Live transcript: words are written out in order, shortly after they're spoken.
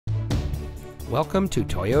Welcome to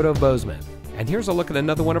Toyota of Bozeman, and here's a look at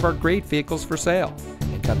another one of our great vehicles for sale.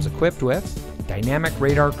 It comes equipped with dynamic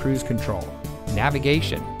radar cruise control,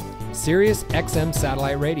 navigation, Sirius XM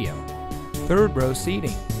satellite radio, third row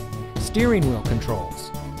seating, steering wheel controls,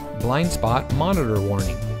 blind spot monitor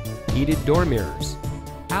warning, heated door mirrors,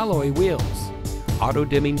 alloy wheels, auto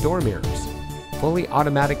dimming door mirrors, fully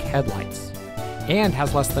automatic headlights, and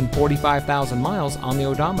has less than 45,000 miles on the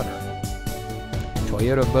odometer.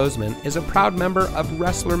 Toyota of Bozeman is a proud member of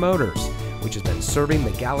Wrestler Motors, which has been serving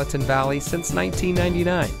the Gallatin Valley since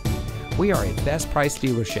 1999. We are a best price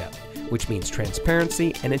dealership, which means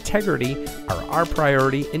transparency and integrity are our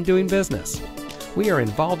priority in doing business. We are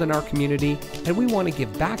involved in our community, and we want to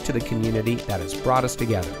give back to the community that has brought us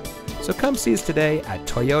together. So come see us today at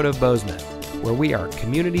Toyota of Bozeman, where we are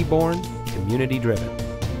community born, community driven.